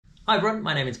Hi everyone,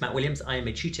 my name is Matt Williams. I am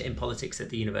a tutor in politics at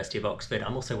the University of Oxford.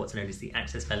 I'm also what's known as the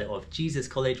Access Fellow of Jesus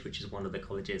College, which is one of the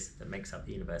colleges that makes up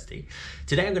the university.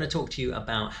 Today I'm going to talk to you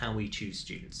about how we choose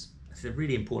students. It's a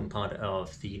really important part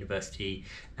of the university,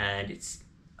 and it's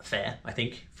fair, I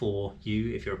think, for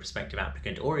you if you're a prospective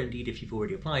applicant, or indeed if you've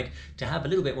already applied, to have a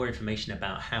little bit more information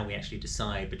about how we actually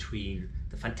decide between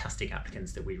the fantastic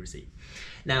applicants that we receive.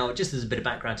 Now, just as a bit of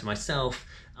background to myself,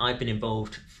 I've been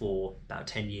involved for about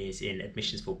 10 years in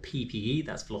admissions for PPE,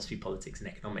 that's Philosophy, Politics and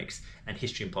Economics, and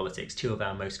History and Politics, two of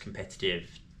our most competitive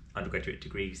undergraduate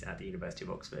degrees at the University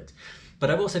of Oxford. But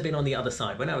I've also been on the other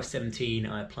side. When I was 17,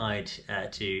 I applied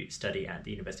to study at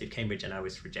the University of Cambridge and I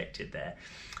was rejected there.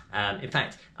 In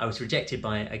fact, I was rejected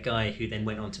by a guy who then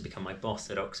went on to become my boss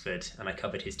at Oxford, and I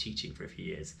covered his teaching for a few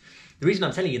years. The reason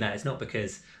I'm telling you that is not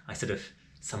because I sort of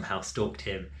somehow stalked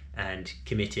him and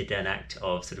committed an act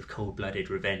of sort of cold-blooded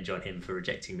revenge on him for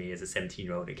rejecting me as a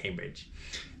 17-year-old at Cambridge.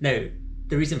 No,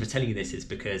 the reason for telling you this is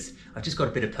because I've just got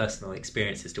a bit of personal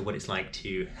experience as to what it's like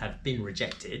to have been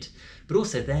rejected, but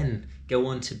also then go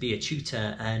on to be a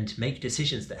tutor and make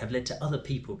decisions that have led to other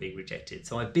people being rejected.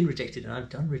 So I've been rejected and I've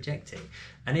done rejecting,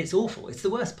 and it's awful. It's the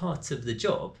worst parts of the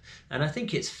job, and I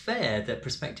think it's fair that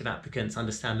prospective applicants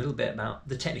understand a little bit about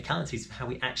the technicalities of how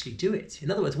we actually do it. In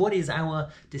other words, what is our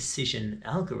decision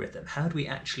algorithm? How do we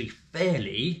actually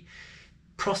fairly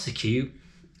prosecute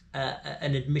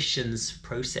an admissions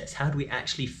process? How do we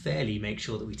actually fairly make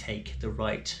sure that we take the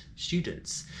right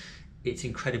students? It's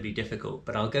incredibly difficult,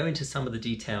 but I'll go into some of the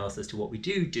details as to what we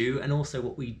do and also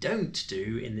what we don't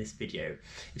do in this video.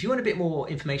 If you want a bit more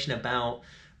information about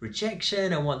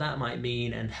rejection and what that might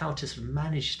mean and how to sort of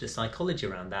manage the psychology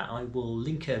around that, I will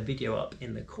link a video up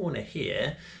in the corner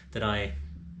here that I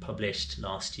published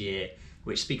last year,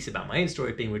 which speaks about my own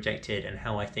story of being rejected and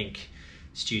how I think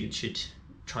students should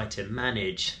try to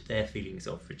manage their feelings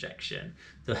of rejection.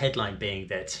 The headline being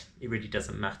that it really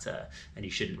doesn't matter and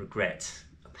you shouldn't regret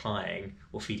applying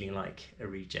or feeling like a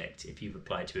reject if you've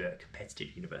applied to a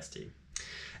competitive university.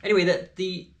 Anyway,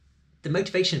 the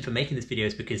motivation for making this video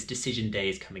is because decision day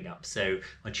is coming up. So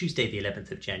on Tuesday, the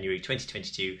 11th of January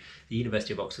 2022, the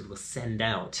University of Oxford will send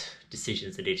out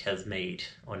decisions that it has made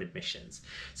on admissions.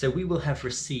 So we will have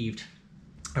received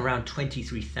around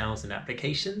 23,000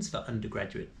 applications for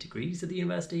undergraduate degrees at the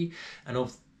university, and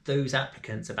of those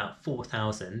applicants, about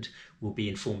 4,000 will be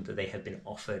informed that they have been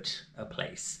offered a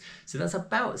place. So that's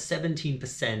about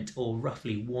 17%, or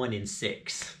roughly 1 in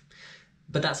 6.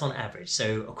 But that's on average,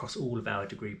 so across all of our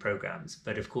degree programs.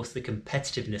 But of course the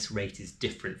competitiveness rate is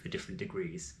different for different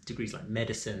degrees. Degrees like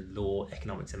medicine, law,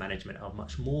 economics and management are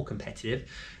much more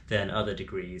competitive than other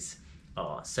degrees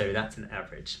are. So that's an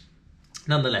average.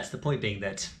 Nonetheless, the point being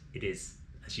that it is,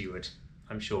 as you would,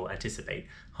 I'm sure, anticipate,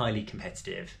 highly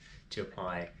competitive to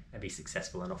apply and be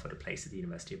successful and offered a place at the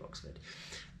University of Oxford.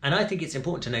 And I think it's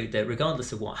important to note that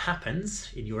regardless of what happens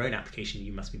in your own application,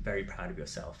 you must be very proud of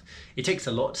yourself. It takes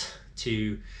a lot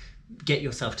to get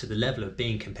yourself to the level of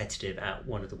being competitive at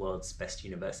one of the world's best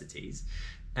universities.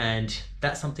 And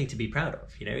that's something to be proud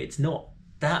of. You know, it's not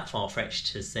that far-fetched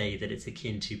to say that it's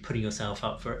akin to putting yourself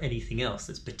up for anything else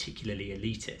that's particularly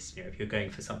elitist. You know, if you're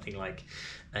going for something like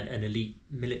an elite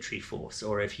military force,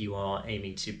 or if you are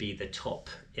aiming to be the top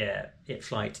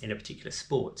flight in a particular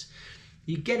sport,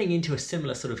 you're getting into a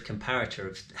similar sort of comparator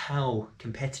of how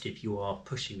competitive you are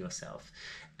pushing yourself.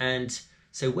 And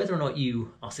so whether or not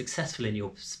you are successful in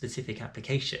your specific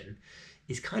application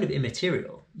is kind of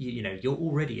immaterial. You know, you're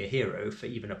already a hero for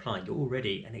even applying. You're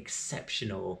already an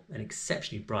exceptionally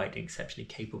bright and exceptionally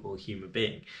capable human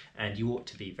being, and you ought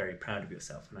to be very proud of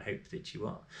yourself, and I hope that you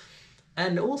are.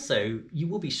 And also, you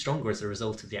will be stronger as a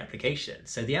result of the application.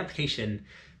 So the application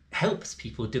helps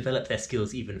people develop their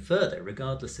skills even further,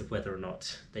 regardless of whether or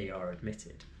not they are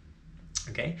admitted.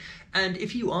 Okay, and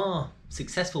if you are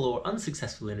successful or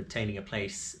unsuccessful in obtaining a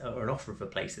place or an offer of a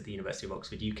place at the University of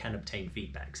Oxford, you can obtain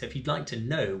feedback. So if you'd like to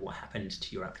know what happened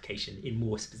to your application in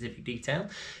more specific detail,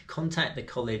 contact the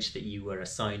college that you were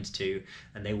assigned to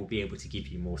and they will be able to give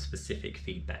you more specific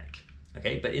feedback.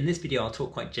 Okay, but in this video I'll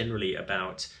talk quite generally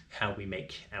about how we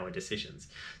make our decisions.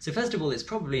 So first of all, it's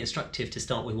probably instructive to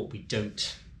start with what we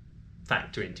don't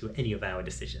factor into any of our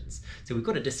decisions. So we've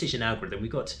got a decision algorithm.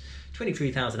 We've got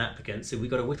 23,000 applicants, so we've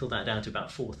got to whittle that down to about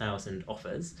 4,000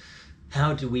 offers.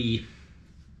 How do we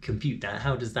compute that?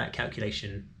 How does that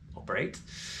calculation operate?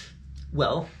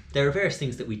 Well, there are various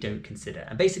things that we don't consider,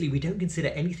 and basically we don't consider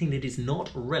anything that is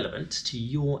not relevant to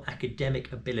your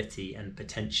academic ability and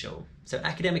potential. So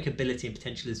academic ability and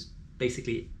potential is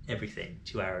basically everything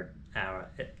to our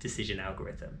decision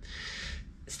algorithm.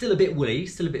 Still a bit woolly,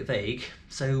 still a bit vague.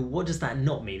 So what does that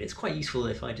not mean? It's quite useful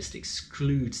if I just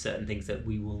exclude certain things that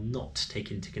we will not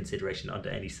take into consideration under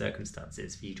any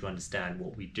circumstances for you to understand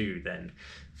what we do then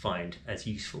find as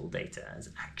useful data, as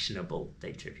actionable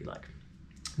data, if you like.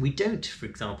 We don't, for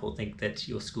example, think that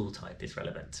your school type is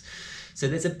relevant. So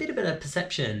there's a bit of a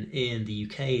perception in the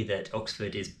UK that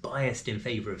Oxford is biased in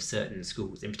favour of certain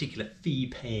schools, in particular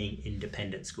fee-paying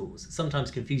independent schools,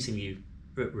 sometimes confusingly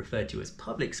referred to as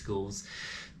public schools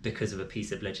because of a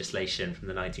piece of legislation from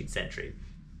the 19th century.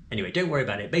 Anyway, don't worry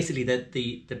about it. Basically,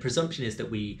 the presumption is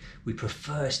that we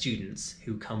prefer students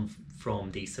who come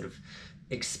from these sort of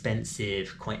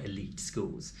expensive, quite elite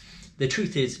schools. The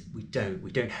truth is we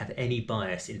don't have any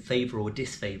bias in favour or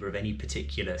disfavour of any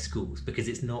particular schools because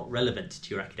it's not relevant to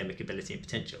your academic ability and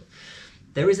potential.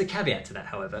 There is a caveat to that,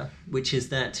 however, which is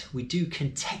that we do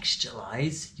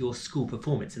contextualise your school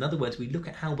performance. In other words, we look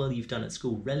at how well you've done at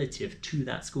school relative to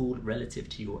that school, relative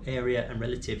to your area, and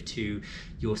relative to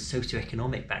your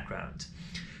socioeconomic background.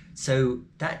 So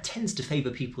that tends to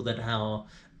favour people that are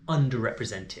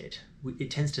underrepresented.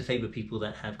 It tends to favour people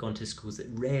that have gone to schools that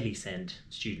rarely send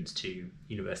students to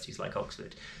universities like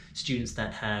Oxford, students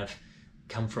that have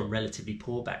come from relatively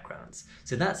poor backgrounds.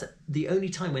 So that's the only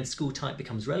time when school type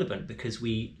becomes relevant, because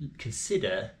we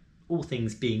consider, all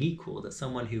things being equal, that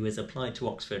someone who has applied to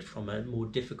Oxford from a more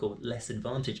difficult, less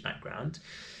advantaged background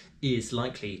is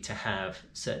likely to have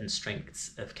certain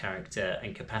strengths of character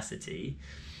and capacity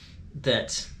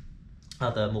that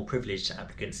other more privileged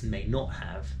applicants may not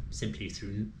have, simply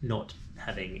through not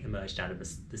having emerged out of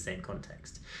the same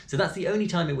context. So that's the only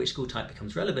time in which school type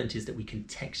becomes relevant, is that we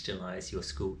contextualise your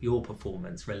school, your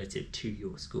performance relative to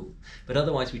your school. But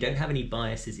otherwise we don't have any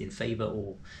biases in favour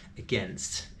or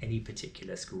against any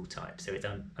particular school type. So it's,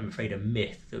 I'm afraid, a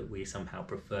myth that we somehow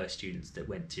prefer students that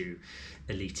went to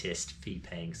elitist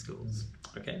fee-paying schools.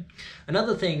 Okay.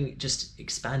 Another thing, just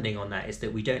expanding on that, is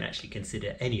that we don't actually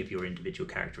consider any of your individual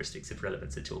characteristics of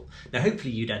relevance at all. Now,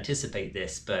 hopefully you'd anticipate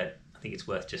this, but I think it's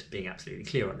worth just being absolutely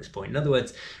clear on this point. In other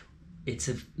words, it's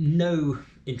of no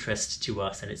interest to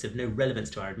us, and it's of no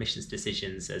relevance to our admissions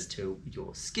decisions as to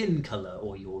your skin colour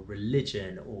or your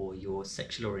religion or your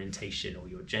sexual orientation or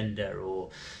your gender or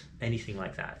anything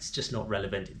like that. It's just not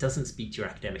relevant. It doesn't speak to your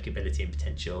academic ability and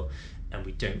potential, and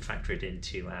we don't factor it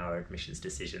into our admissions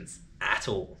decisions at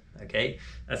all. Okay,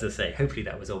 as I say, hopefully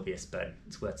that was obvious, but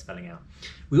it's worth spelling out.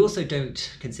 We also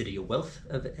don't consider your wealth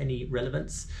of any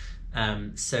relevance.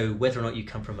 So whether or not you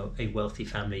come from a wealthy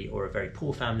family or a very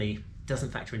poor family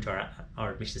doesn't factor into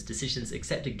our admissions decisions,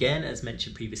 except, again, as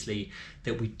mentioned previously,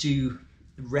 that we do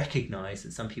recognise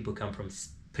that some people come from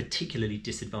particularly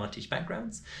disadvantaged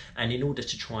backgrounds, and in order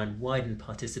to try and widen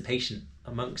participation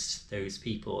amongst those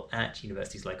people at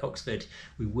universities like Oxford,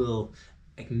 we will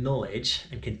acknowledge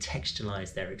and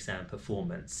contextualise their exam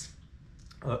performance,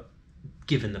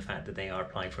 given the fact that they are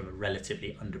applying from a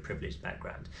relatively underprivileged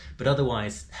background. But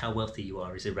otherwise, how wealthy you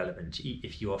are is irrelevant.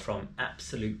 If you are from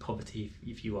absolute poverty,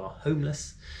 if you are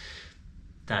homeless,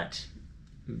 that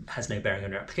has no bearing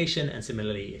on your application, and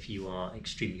similarly, if you are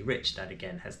extremely rich, that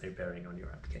again has no bearing on your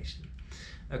application.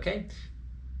 Okay.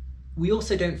 We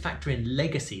also don't factor in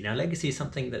legacy. Now, legacy is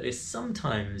something that is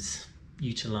sometimes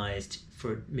utilised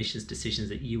for admissions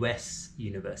decisions at US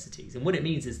universities. And what it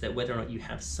means is that whether or not you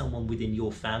have someone within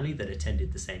your family that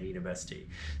attended the same university.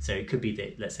 So it could be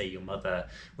that, let's say, your mother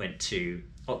went to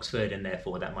Oxford, and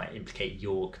therefore that might implicate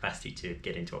your capacity to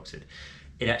get into Oxford.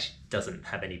 It actually doesn't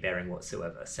have any bearing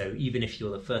whatsoever. So even if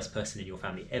you're the first person in your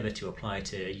family ever to apply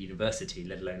to a university,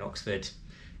 let alone Oxford,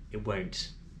 it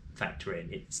won't factor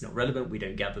in. It's not relevant. We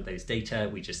don't gather those data.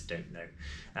 We just don't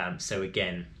know. So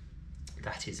again,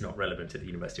 that is not relevant at the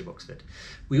University of Oxford.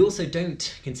 We also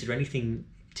don't consider anything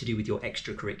to do with your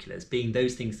extracurriculars, being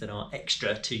those things that are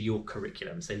extra to your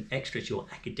curriculum, so extra to your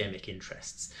academic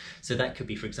interests. So that could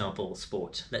be, for example,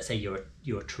 sport. Let's say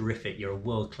you're terrific, you're a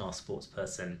world-class sports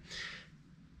person.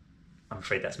 I'm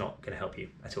afraid that's not going to help you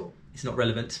at all. It's not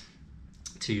relevant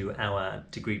to our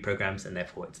degree programs, and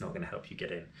therefore it's not going to help you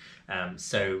get in.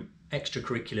 So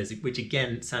extracurriculars, which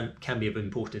again can be of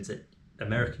importance at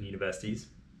American universities,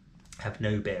 have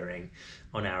no bearing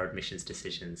on our admissions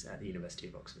decisions at the University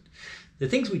of Oxford. The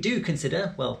things we do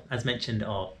consider, well, as mentioned,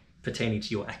 are pertaining to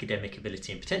your academic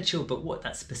ability and potential, but what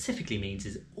that specifically means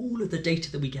is all of the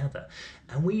data that we gather.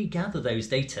 And we gather those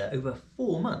data over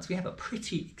 4 months. We have a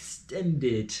pretty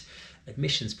extended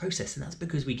admissions process, and that's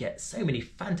because we get so many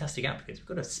fantastic applicants. We've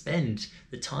got to spend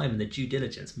the time and the due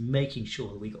diligence making sure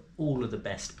that we got all of the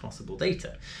best possible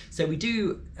data. So we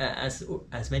do, as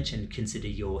mentioned, consider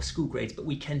your school grades, but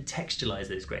we can textualize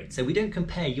those grades. So we don't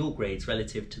compare your grades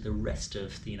relative to the rest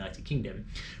of the United Kingdom.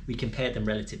 We compare them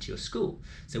relative to your school.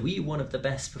 So were you one of the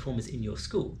best performers in your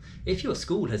school? If your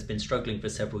school has been struggling for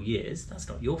several years, that's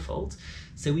not your fault.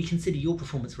 So we consider your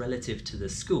performance relative to the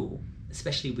school,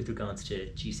 especially with regards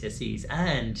to GCSEs,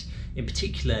 and in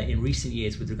particular in recent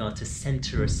years with regard to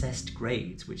centre assessed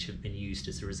grades, which have been used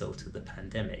as a result of the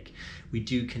pandemic. We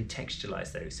do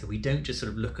contextualise those, so we don't just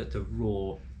sort of look at the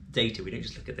raw data. We don't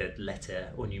just look at the letter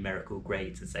or numerical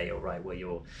grades and say, all right, well,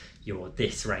 you're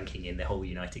this ranking in the whole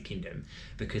United Kingdom,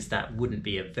 because that wouldn't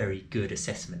be a very good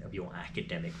assessment of your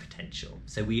academic potential.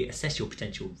 So we assess your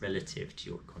potential relative to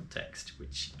your context,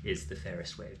 which is the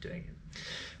fairest way of doing it.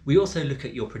 We also look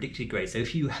at your predicted grades. So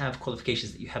if you have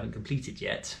qualifications that you haven't completed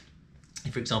yet,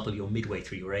 if, for example, you're midway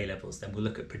through your A-levels, then we'll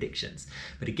look at predictions.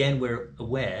 But again, we're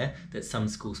aware that some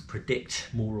schools predict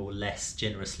more or less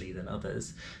generously than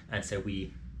others, and so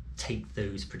we take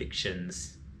those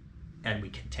predictions and we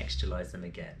contextualize them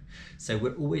again. So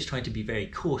we're always trying to be very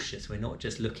cautious. We're not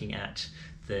just looking at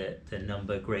the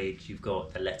number grade you've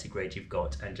got, the letter grade you've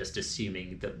got, and just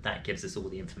assuming that that gives us all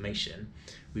the information.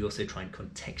 We also try and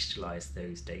contextualize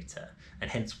those data, and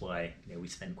hence why we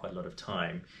spend quite a lot of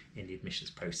time in the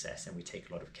admissions process and we take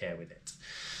a lot of care with it.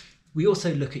 We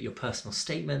also look at your personal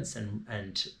statements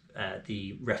and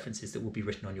the references that will be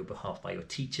written on your behalf by your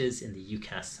teachers in the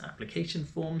UCAS application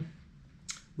form.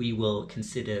 We will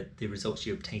consider the results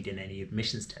you obtained in any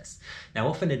admissions tests. Now,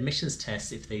 often admissions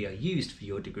tests, if they are used for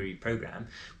your degree program,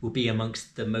 will be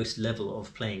amongst the most level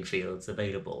of playing fields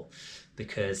available,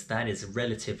 because that is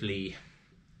relatively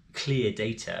clear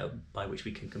data by which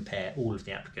we can compare all of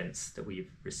the applicants that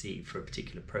we've received for a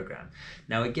particular program.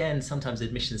 Now, again, sometimes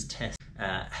admissions tests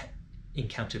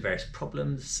encounter various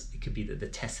problems. It could be that the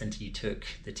test centre you took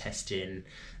the test in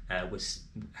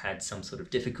had some sort of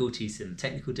difficulties, and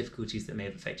technical difficulties that may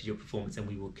have affected your performance, and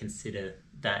we will consider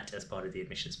that as part of the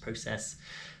admissions process.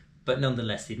 But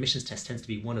nonetheless, the admissions test tends to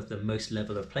be one of the most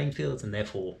level of playing fields, and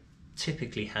therefore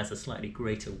typically has a slightly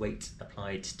greater weight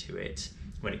applied to it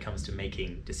when it comes to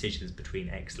making decisions between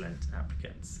excellent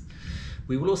applicants.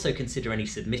 We will also consider any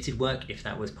submitted work if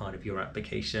that was part of your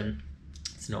application.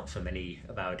 It's not for many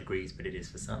of our degrees, but it is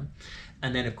for some.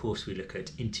 And then, of course, we look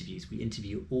at interviews. We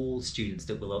interview all students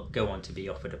that will go on to be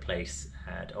offered a place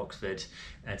at Oxford.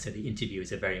 And so the interview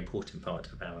is a very important part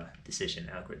of our decision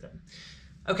algorithm.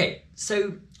 Okay,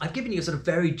 so I've given you a sort of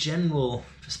very general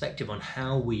perspective on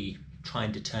how we try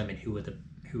and determine who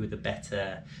are the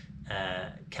better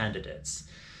candidates.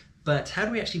 But how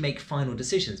do we actually make final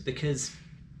decisions? Because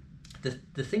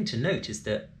the thing to note is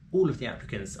that all of the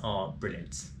applicants are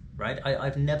brilliant. Right?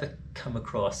 I've never come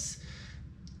across,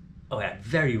 I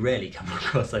very rarely come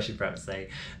across, I should perhaps say,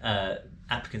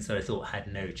 applicants that I thought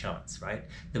had no chance, right?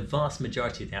 The vast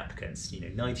majority of the applicants,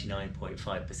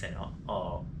 99.5%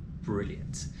 are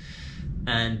brilliant.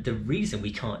 And the reason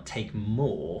we can't take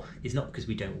more is not because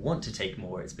we don't want to take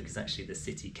more, it's because actually the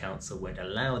City Council won't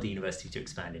allow the university to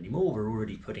expand anymore. We're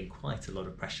already putting quite a lot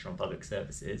of pressure on public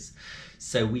services.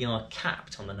 So we are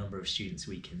capped on the number of students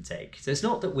we can take. So it's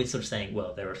not that we're sort of saying,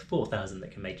 well, there are 4,000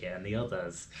 that can make it and the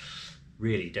others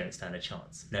really don't stand a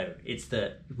chance. No, it's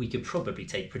that we could probably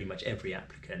take pretty much every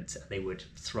applicant and they would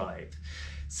thrive.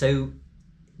 So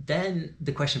then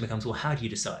the question becomes, well, how do you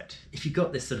decide? If you've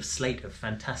got this sort of slate of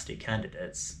fantastic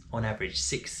candidates, on average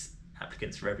 6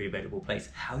 applicants for every available place,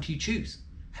 how do you choose?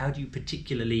 How do you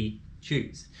particularly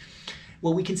choose?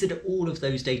 Well, we consider all of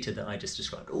those data that I just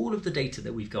described, all of the data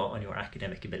that we've got on your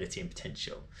academic ability and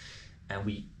potential, and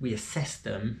we assess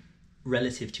them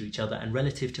relative to each other and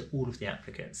relative to all of the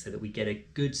applicants so that we get a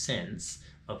good sense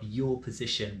of your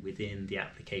position within the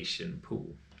application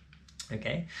pool.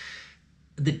 Okay?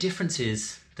 The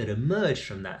differences that emerge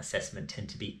from that assessment tend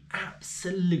to be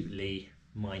absolutely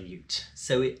minute.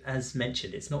 So as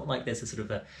mentioned, it's not like there's a sort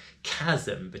of a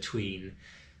chasm between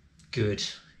good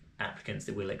applicants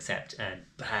that we'll accept and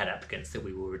bad applicants that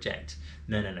we will reject.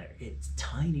 No. It's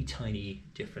tiny, tiny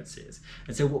differences.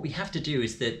 And so what we have to do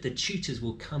is that the tutors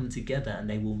will come together and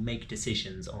they will make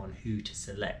decisions on who to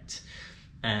select.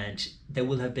 And there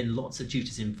will have been lots of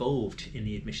tutors involved in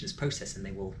the admissions process, and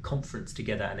they will conference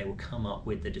together and they will come up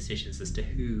with the decisions as to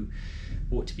who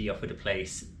ought to be offered a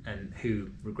place and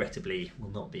who, regrettably, will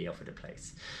not be offered a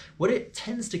place. What it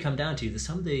tends to come down to,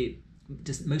 some of the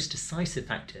most decisive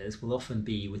factors will often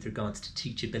be with regards to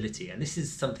teachability, and this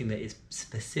is something that is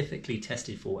specifically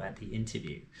tested for at the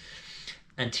interview.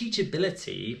 And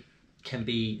teachability can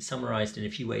be summarized in a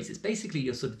few ways. It's basically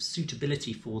your sort of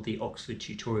suitability for the Oxford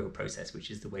tutorial process, which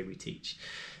is the way we teach.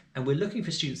 And we're looking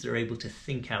for students that are able to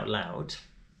think out loud,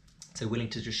 so willing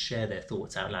to just share their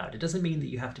thoughts out loud. It doesn't mean that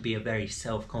you have to be a very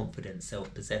self-confident,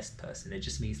 self-possessed person. It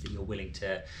just means that you're willing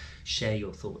to share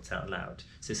your thoughts out loud.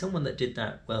 So someone that did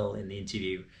that well in the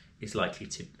interview is likely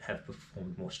to have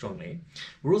performed more strongly.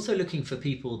 We're also looking for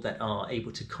people that are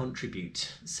able to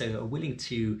contribute, so are willing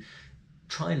to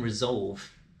try and resolve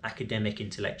academic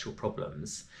intellectual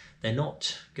problems. They're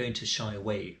not going to shy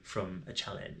away from a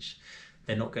challenge.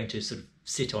 They're not going to sort of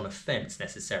sit on a fence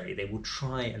necessarily. They will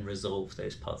try and resolve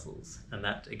those puzzles. And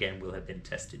that, again, will have been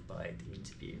tested by the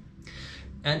interview.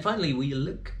 And finally, we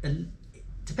look,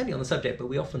 depending on the subject, but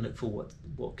we often look for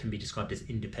what can be described as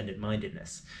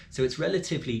independent-mindedness. So it's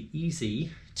relatively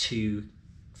easy to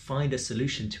find a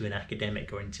solution to an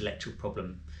academic or intellectual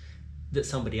problem that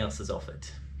somebody else has offered.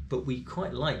 But we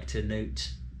quite like to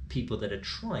note people that are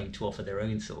trying to offer their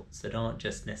own thoughts, that aren't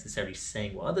just necessarily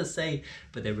saying what others say,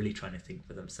 but they're really trying to think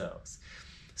for themselves.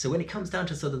 So when it comes down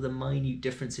to sort of the minute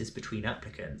differences between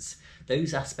applicants,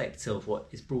 those aspects of what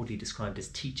is broadly described as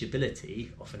teachability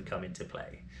often come into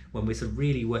play. When we're sort of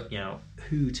really working out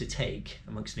who to take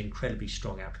amongst an incredibly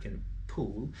strong applicant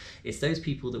pool, it's those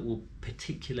people that will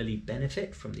particularly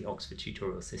benefit from the Oxford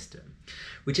tutorial system.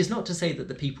 Which is not to say that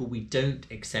the people we don't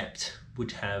accept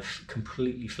would have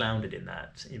completely floundered in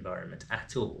that environment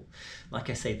at all. Like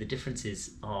I say, the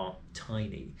differences are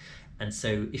tiny. And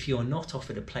so if you're not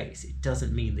offered a place, it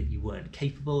doesn't mean that you weren't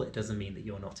capable, it doesn't mean that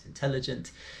you're not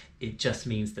intelligent, it just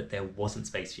means that there wasn't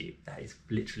space for you. That is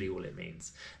literally all it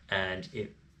means. And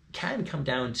it can come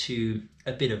down to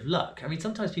a bit of luck. I mean,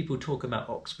 sometimes people talk about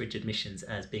Oxbridge admissions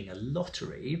as being a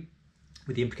lottery,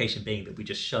 with the implication being that we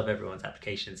just shove everyone's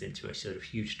applications into a sort of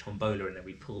huge tombola and then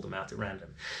we pull them out at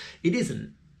random. It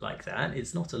isn't like that.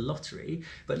 It's not a lottery,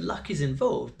 but luck is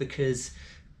involved because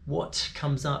what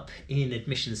comes up in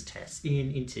admissions tests,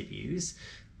 in interviews,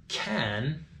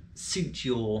 can suit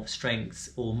your strengths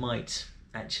or might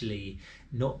actually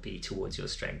not be towards your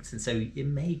strengths. And so it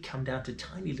may come down to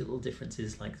tiny little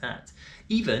differences like that.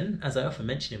 Even, as I often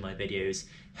mention in my videos,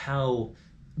 how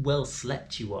well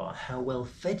slept you are, how well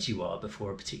fed you are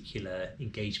before a particular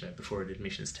engagement, before an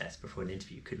admissions test, before an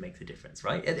interview could make the difference,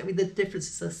 right? I mean, the difference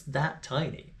is just that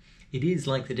tiny. It is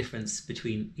like the difference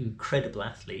between incredible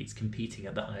athletes competing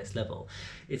at the highest level.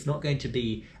 It's not going to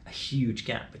be a huge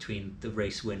gap between the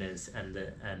race winners and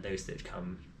those that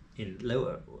come in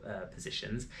lower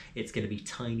positions. It's going to be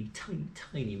tiny, tiny,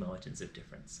 tiny margins of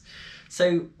difference.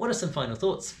 So what are some final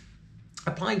thoughts?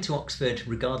 Applying to Oxford,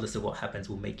 regardless of what happens,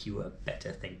 will make you a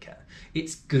better thinker.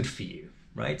 It's good for you,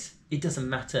 right? It doesn't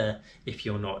matter if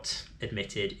you're not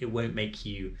admitted. It won't make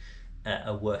you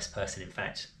a worse person. In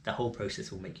fact, the whole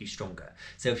process will make you stronger.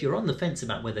 So if you're on the fence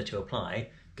about whether to apply,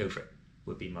 go for it,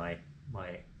 would be my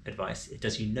advice. It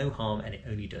does you no harm and it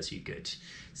only does you good.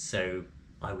 So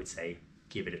I would say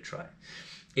give it a try.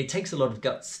 It takes a lot of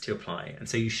guts to apply, and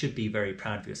so you should be very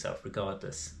proud of yourself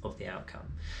regardless of the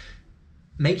outcome.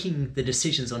 Making the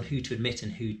decisions on who to admit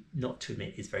and who not to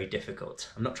admit is very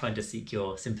difficult. I'm not trying to seek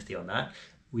your sympathy on that.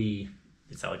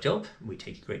 It's our job, and we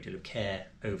take a great deal of care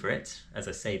over it. As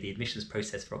I say, the admissions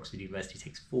process for Oxford University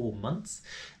takes 4 months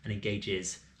and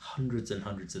engages hundreds and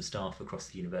hundreds of staff across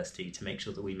the university to make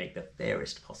sure that we make the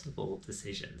fairest possible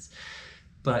decisions.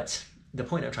 But the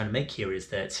point I'm trying to make here is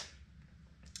that,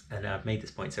 and I've made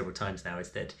this point several times now, is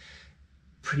that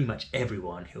pretty much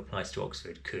everyone who applies to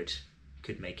Oxford could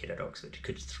make it at Oxford,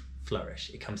 could flourish.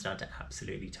 It comes down to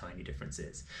absolutely tiny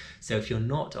differences. So if you're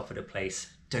not offered a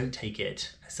place, don't take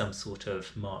it as some sort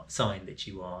of sign that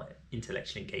you are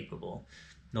intellectually incapable.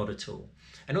 Not at all.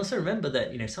 And also remember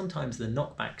that, sometimes the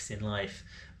knockbacks in life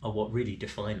are what really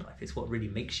define life. It's what really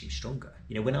makes you stronger.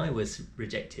 When I was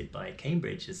rejected by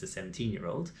Cambridge as a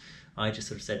 17-year-old, I just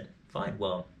sort of said, fine,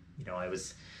 well, I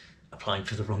was applying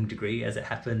for the wrong degree, as it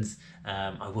happens.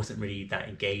 I wasn't really that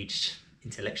engaged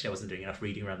intellectually. I wasn't doing enough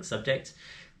reading around the subject.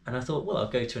 And I thought, well, I'll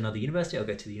go to another university. I'll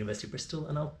go to the University of Bristol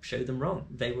and I'll show them wrong.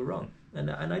 They were wrong.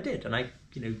 And I did. And I,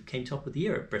 came top of the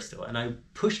year at Bristol. And I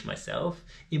pushed myself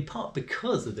in part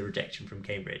because of the rejection from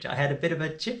Cambridge. I had a bit of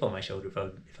a chip on my shoulder,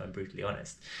 if I'm brutally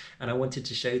honest. And I wanted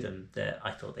to show them that I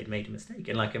thought they'd made a mistake.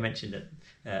 And like I mentioned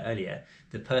earlier,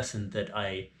 the person that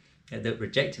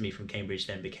rejected me from Cambridge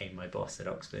then became my boss at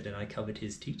Oxford, and I covered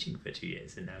his teaching for 2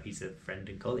 years, and now he's a friend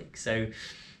and colleague. So,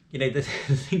 the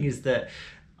thing is that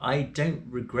I don't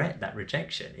regret that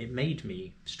rejection. It made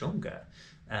me stronger.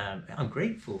 I'm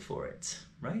grateful for it,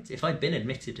 right? If I'd been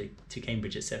admitted to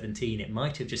Cambridge at 17, it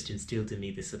might have just instilled in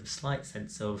me this sort of slight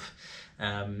sense of,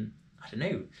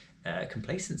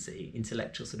 complacency,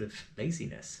 intellectual sort of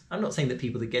laziness. I'm not saying that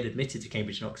people that get admitted to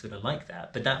Cambridge and Oxford are like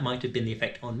that, but that might have been the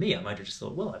effect on me. I might have just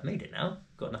thought, well, I've made it now.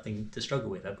 I've got nothing to struggle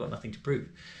with. I've got nothing to prove.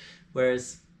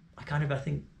 Whereas I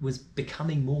think, was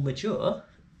becoming more mature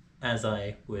as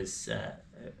I was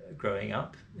growing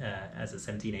up as a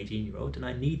 17, 18-year-old, and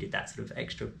I needed that sort of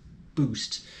extra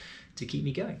boost to keep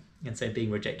me going. And so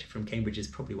being rejected from Cambridge is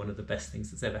probably one of the best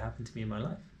things that's ever happened to me in my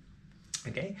life.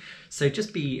 Okay, so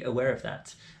just be aware of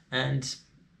that. And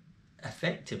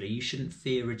effectively, you shouldn't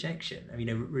fear rejection. I mean,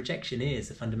 rejection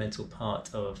is a fundamental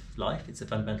part of life. It's a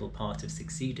fundamental part of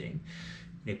succeeding.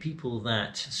 People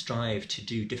that strive to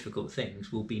do difficult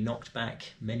things will be knocked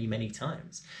back many, many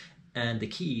times. And the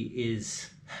key is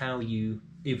how you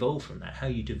evolve from that, how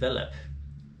you develop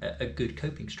a good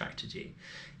coping strategy.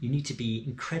 You need to be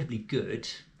incredibly good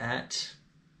at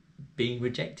being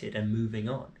rejected and moving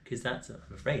on, because that's, I'm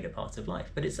afraid, a part of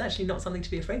life. But it's actually not something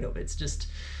to be afraid of. It's just,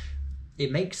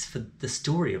 it makes for the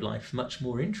story of life much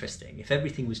more interesting. If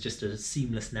everything was just a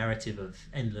seamless narrative of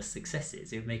endless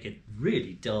successes, it would make a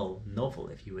really dull novel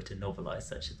if you were to novelize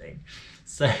such a thing.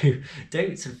 So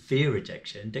don't sort of fear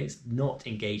rejection. Don't not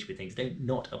engage with things. Don't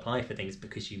not apply for things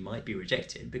because you might be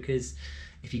rejected, because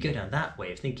if you go down that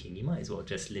way of thinking, you might as well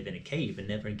just live in a cave and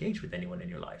never engage with anyone in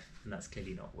your life. And that's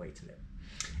clearly not a way to live.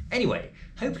 Anyway,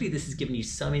 hopefully this has given you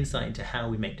some insight into how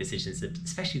we make decisions,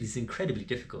 especially these incredibly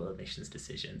difficult admissions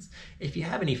decisions. If you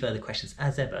have any further questions,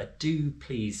 as ever, do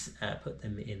please put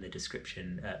them in the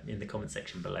description, in the comment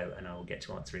section below, and I will get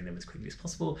to answering them as quickly as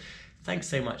possible. Thanks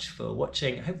so much for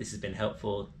watching. I hope this has been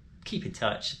helpful. Keep in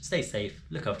touch, stay safe,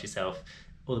 look after yourself.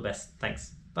 All the best.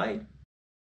 Thanks. Bye.